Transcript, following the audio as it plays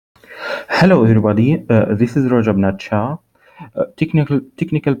Hello, everybody. This is Rajab Nacha,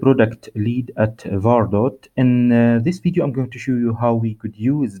 technical product lead at Vardot. In this video, I'm going to show you how we could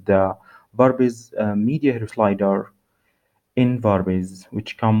use the Varbase Media Hero Slider in Varbase,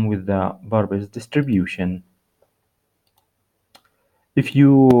 which come with the Varbase distribution. If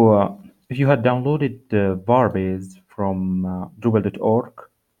you uh, if you had downloaded Varbase from Drupal.org,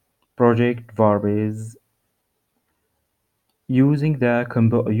 project Varbase using the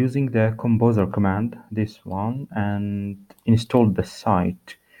composer command, this one, and installed the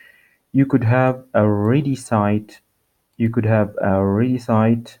site. You could have a ready site.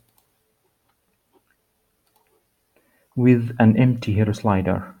 With an empty hero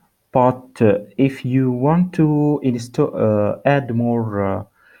slider. But if you want to add more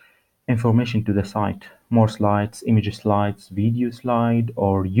information to the site, more slides, image slides, video slide,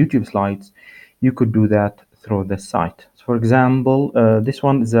 or YouTube slides, you could do that through the site. So for example, this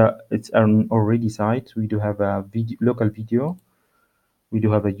one is it's an already site. We do have a local video, we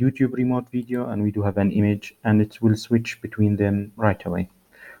do have a YouTube remote video, and we do have an image, and it will switch between them right away.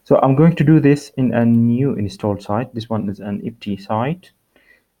 So I'm going to do this in a new installed site. This one is an empty site.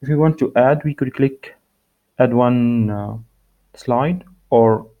 If we want to add, we could click add one slide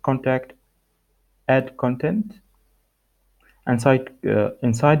or contact add content. Inside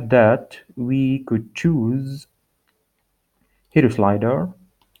that, we could choose hero slider.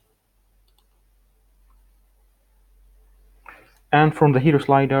 And from the hero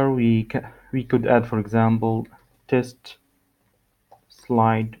slider, we could add, for example, test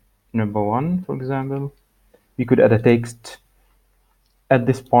slide number 1, for example. We could add a text. At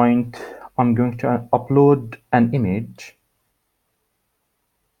this point, I'm going to upload an image.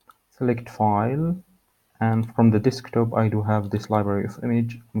 Select file, and from the desktop I do have this library of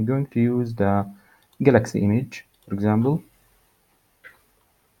image. I'm going to use the Galaxy image, for example.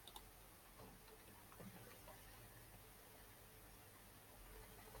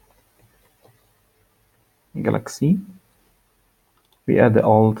 Galaxy. We add the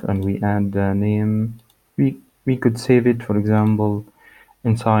alt and we add the name. We could save it, for example,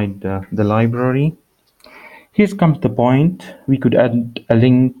 inside the library. Here comes the point. We could add a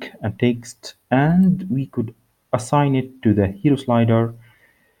link, a text, and we could assign it to the hero slider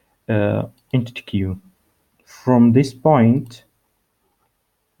entity queue. From this point,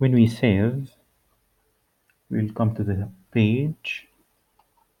 when we save, we'll come to the page.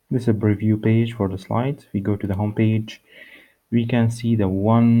 This is a preview page for the slides. We go to the home page. We can see the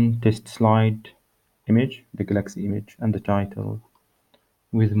one test slide image, the Galaxy image, and the title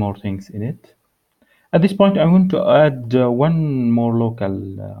with more things in it. At this point, I want to add one more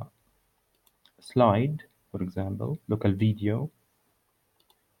local slide, for example, local video,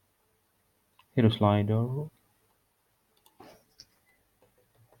 hero slider,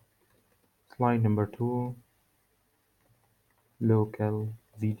 slide number 2, local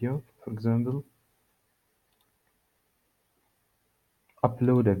video, for example.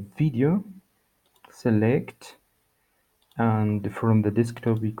 Upload a video, select, and from the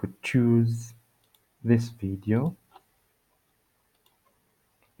desktop we could choose this video.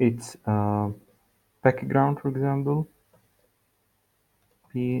 It's a background, for example,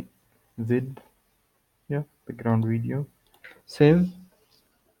 vid, yeah, background video. Save.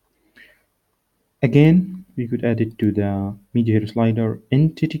 Again, we could add it to the Media Hero Slider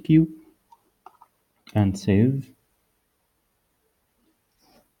entity queue and save.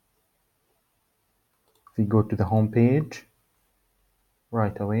 We go to the home page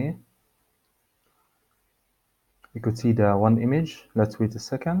right away. We could see the one image. Let's wait a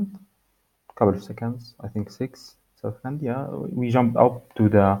couple of seconds, I think 6 seconds. Yeah, we jump up to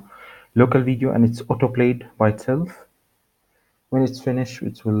the local video and it's auto-played by itself. When it's finished,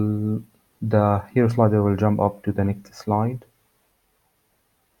 the hero slider will jump up to the next slide,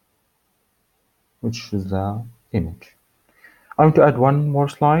 which is the image. I want to add one more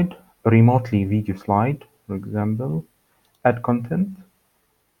slide, a remotely video slide, for example. Add content,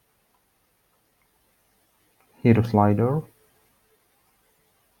 hero slider,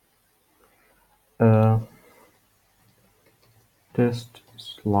 test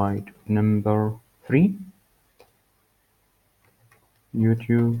slide number 3,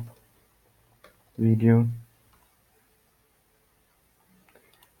 YouTube video.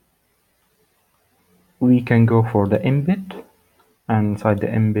 We can go for the embed, and inside the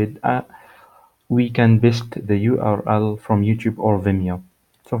embed we can paste the URL from YouTube or Vimeo.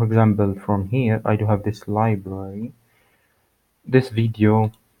 So for example, from here I do have this library. This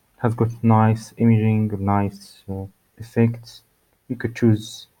video has got nice imaging, nice effects. We could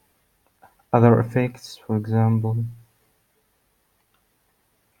choose other effects, for example.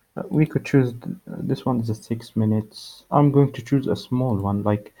 We could choose this one is a 6 minutes. I'm going to choose a small one,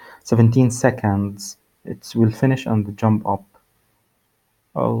 like 17 seconds. It will finish and jump up.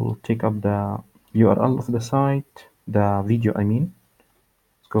 I'll take up the URL of the site, the video, I mean.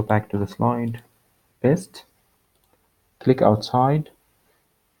 Let's go back to the slide. Paste. Click outside.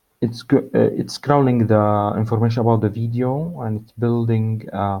 It's scrolling the information about the video and it's building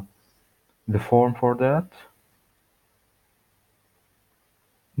the form for that.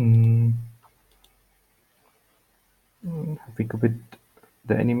 Mm, have we copied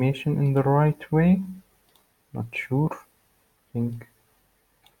the animation in the right way? Not sure. Think,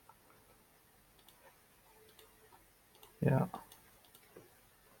 yeah.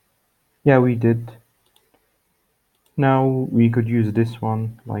 Yeah, we did. Now we could use this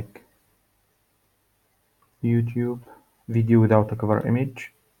one, like YouTube video without a cover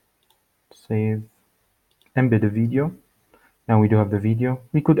image. Save, embed a video. Now we do have the video.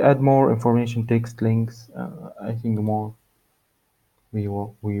 We could add more information, text, links. I think more we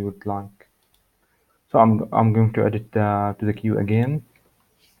would like. So I'm going to add it to the queue again.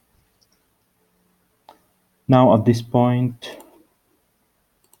 Now at this point,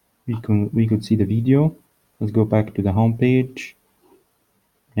 we could see the video. Let's go back to the home page.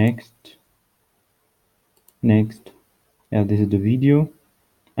 Next, next. Yeah, this is the video,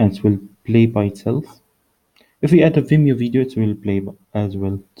 and it will play by itself. If we add a Vimeo video, it will play as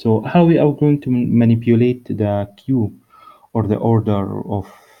well. So how we are going to manipulate the queue or the order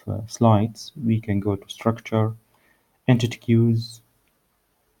of slides? We can go to structure, entity queues.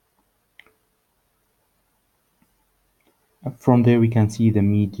 From there, we can see the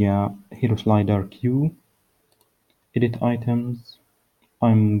media hero slider queue, edit items.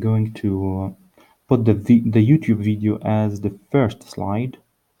 I'm going to put the YouTube video as the first slide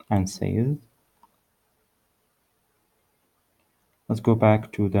and save. Let's go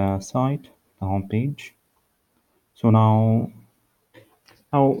back to the site, the home page. So now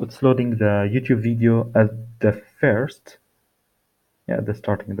it's loading the YouTube video at the first. Yeah, the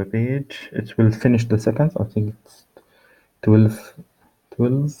starting of the page. It will finish the seconds. I think it's 12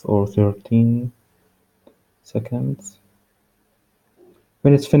 or 13 seconds.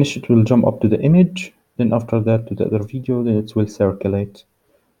 When it's finished, it will jump up to the image. Then after that to the other video, then it will circulate.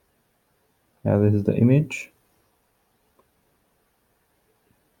 Yeah, this is the image.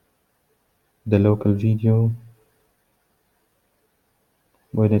 The local video.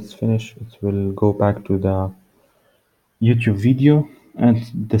 When it's finished, it will go back to the YouTube video and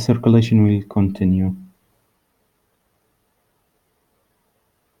the circulation will continue.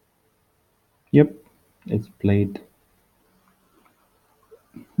 Yep, it's played.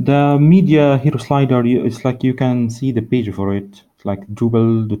 The Media Hero Slider, it's like you can see the page for it. It's like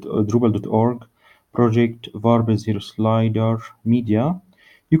Drupal.org project Varbase Hero Slider Media.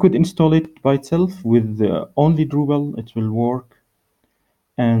 You could install it by itself with only Drupal. It will work,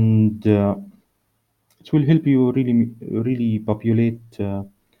 and it will help you really populate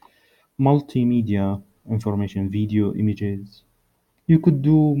multimedia information, video, images. You could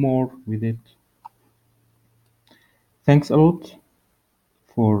do more with it. Thanks a lot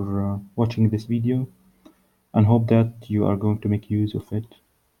for watching this video and hope that you are going to make use of it.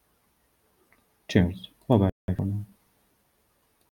 Cheers. Bye bye for now.